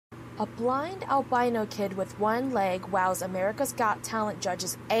A blind albino kid with one leg wows America's Got Talent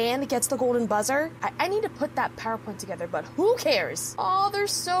judges and gets the golden buzzer? I need to put that PowerPoint together, but who cares? Oh, they're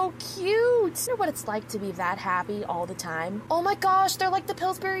so cute. You know what it's like to be that happy all the time? Oh my gosh, they're like the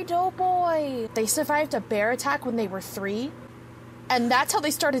Pillsbury Doughboy. They survived a bear attack when they were 3. And that's how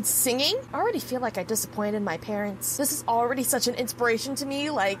they started singing? I already feel like I disappointed my parents. This is already such an inspiration to me.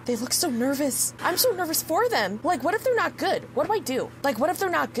 Like, they look so nervous. I'm so nervous for them. Like, what if they're not good? What do I do? Like, what if they're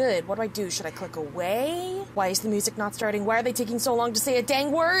not good? What do I do? Should I click away? Why is the music not starting? Why are they taking so long to say a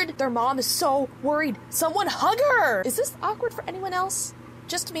dang word? Their mom is so worried. Someone hug her! Is this awkward for anyone else?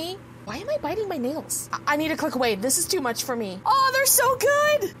 Just me? Why am I biting my nails? I need to click away. This is too much for me. Oh, they're so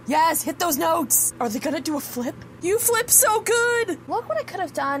good! Yes, hit those notes! Are they gonna do a flip? You flip so good! Look what I could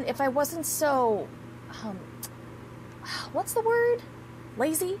have done if I wasn't so... what's the word?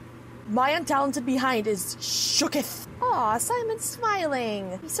 Lazy? My untalented behind is shooketh. Aw, Simon's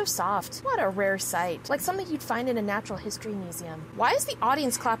smiling. He's so soft. What a rare sight. Like something you'd find in a natural history museum. Why is the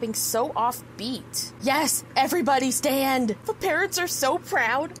audience clapping so offbeat? Yes, everybody stand. The parents are so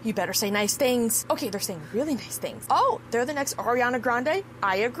proud. You better say nice things. Okay, they're saying really nice things. Oh, they're the next Ariana Grande?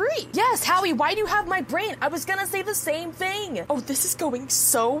 I agree. Yes, Howie, why do you have my brain? I was gonna say the same thing. Oh, this is going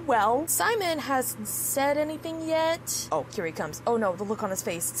so well. Simon hasn't said anything yet. Oh, here he comes. Oh no, the look on his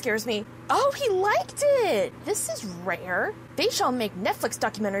face scares me. Oh, he liked it. This is rare. They shall make Netflix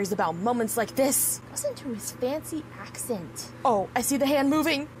documentaries about moments like this. Listen to his fancy accent. Oh, I see the hand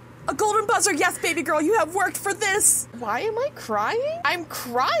moving. A golden buzzer. Yes, baby girl, you have worked for this. Why am I crying? I'm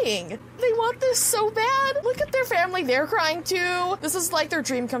crying. They want this so bad. Look at their family. They're crying too. This is like their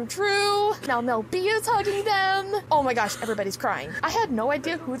dream come true. Now Mel B is hugging them. Oh my gosh, everybody's crying. I had no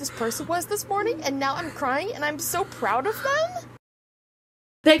idea who this person was this morning, and now I'm crying, and I'm so proud of them.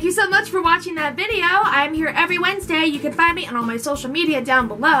 Thank you so much for watching that video. I'm here every Wednesday. You can find me on all my social media down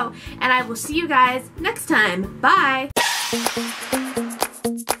below. And I will see you guys next time. Bye!